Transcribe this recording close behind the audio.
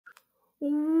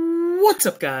What's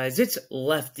up, guys? It's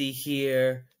Lefty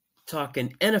here,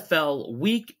 talking NFL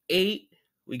Week 8.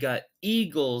 We got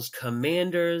Eagles,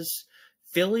 Commanders,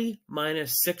 Philly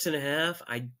 -6.5.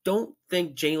 I don't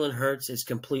think Jalen Hurts is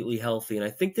completely healthy, and I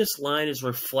think this line is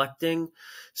reflecting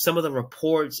some of the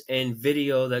reports and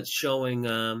video that's showing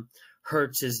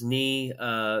Hurts' knee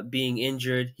being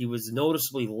injured. He was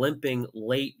noticeably limping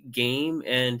late game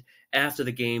and after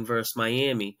the game versus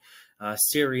Miami.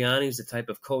 Sirianni is the type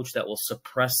of coach that will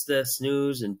suppress this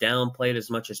news and downplay it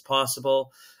as much as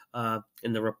possible. And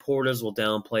the reporters will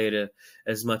downplay it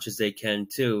as much as they can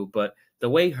too. But the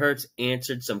way Hurts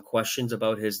answered some questions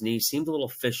about his knee seemed a little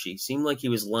fishy. Seemed like he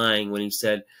was lying when he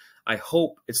said, "I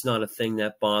hope it's not a thing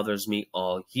that bothers me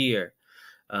all year."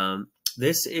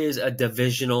 This is a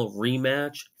divisional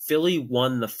rematch. Philly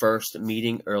won the first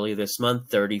meeting earlier this month,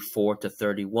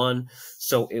 34-31.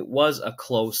 So it was a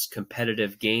close,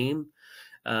 competitive game.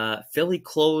 Philly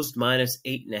closed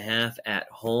 -8.5 at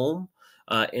home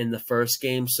in the first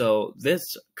game. So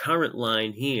this current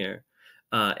line here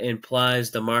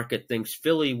implies the market thinks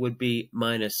Philly would be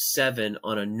 -7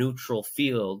 on a neutral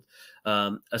field,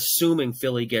 assuming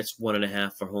Philly gets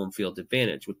 1.5 for home field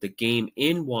advantage. With the game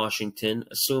in Washington,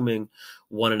 assuming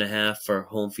 1.5 for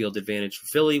home field advantage for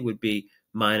Philly would be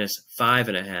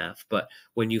 -5.5. But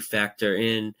when you factor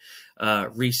in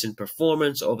recent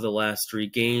performance over the last 3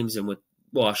 games, and with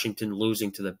Washington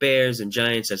losing to the Bears and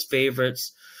Giants as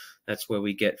favorites, that's where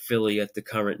we get Philly at the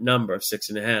current number of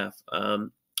 6.5.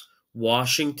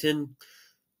 Washington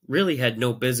really had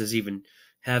no business even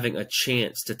having a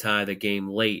chance to tie the game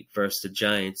late versus the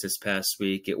Giants this past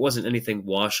week. It wasn't anything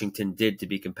Washington did to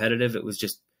be competitive. It was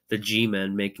just the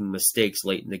G-men making mistakes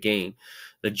late in the game.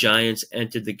 The Giants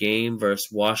entered the game versus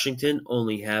Washington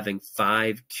only having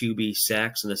 5 QB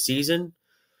sacks in the season.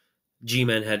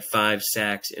 G-men had 5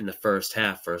 sacks in the first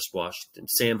half versus Washington.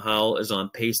 Sam Howell is on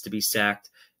pace to be sacked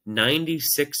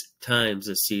 96 times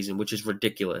this season, which is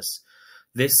ridiculous.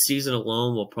 This season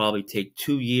alone will probably take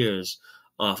 2 years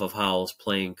off of Howell's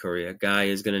playing career. Guy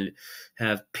is going to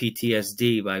have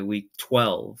PTSD by week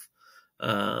 12.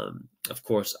 Of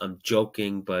course, I'm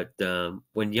joking, but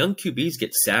when young QBs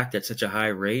get sacked at such a high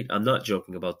rate, I'm not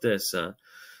joking about this. Some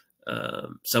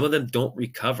of them don't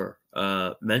recover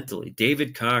mentally.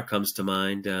 David Carr comes to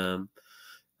mind,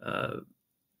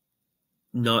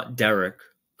 not Derek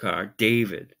Carr,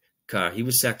 David Carr. He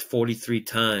was sacked 43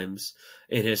 times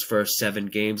in his first 7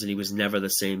 games, and he was never the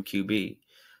same QB.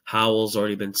 Howell's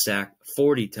already been sacked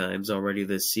 40 times already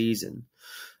this season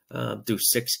through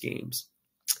 6 games.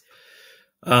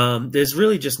 There's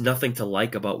really just nothing to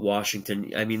like about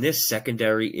Washington. I mean, this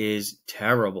secondary is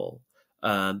terrible.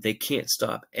 They can't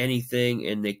stop anything,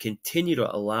 and they continue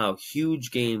to allow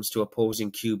huge games to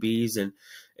opposing QBs, and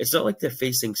it's not like they're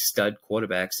facing stud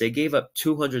quarterbacks. They gave up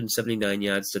 279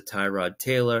 yards to Tyrod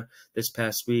Taylor this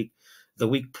past week. The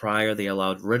week prior, they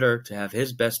allowed Ritter to have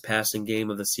his best passing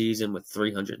game of the season with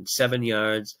 307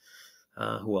 yards.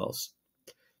 Who else?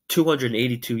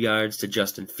 282 yards to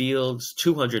Justin Fields.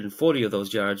 240 of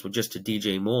those yards were just to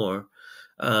DJ Moore.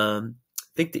 I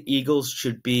think the Eagles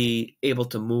should be able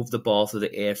to move the ball through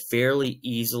the air fairly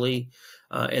easily,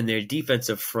 and their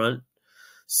defensive front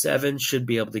 7 should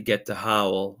be able to get to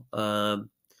Howell.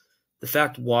 The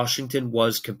fact Washington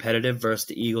was competitive versus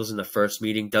the Eagles in the first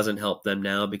meeting doesn't help them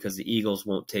now because the Eagles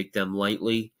won't take them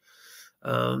lightly.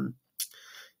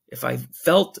 If I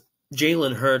felt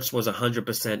Jalen Hurts was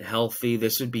 100% healthy,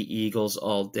 this would be Eagles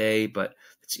all day, but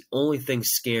it's the only thing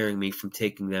scaring me from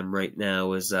taking them right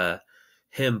now is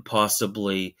him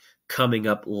possibly coming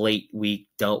up late week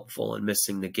doubtful and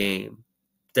missing the game.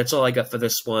 That's all I got for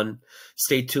this one.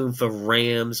 Stay tuned for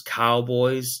Rams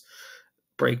Cowboys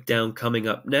breakdown coming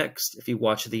up next. If you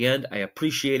watch to the end, I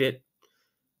appreciate it.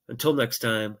 Until next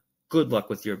time, good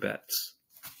luck with your bets.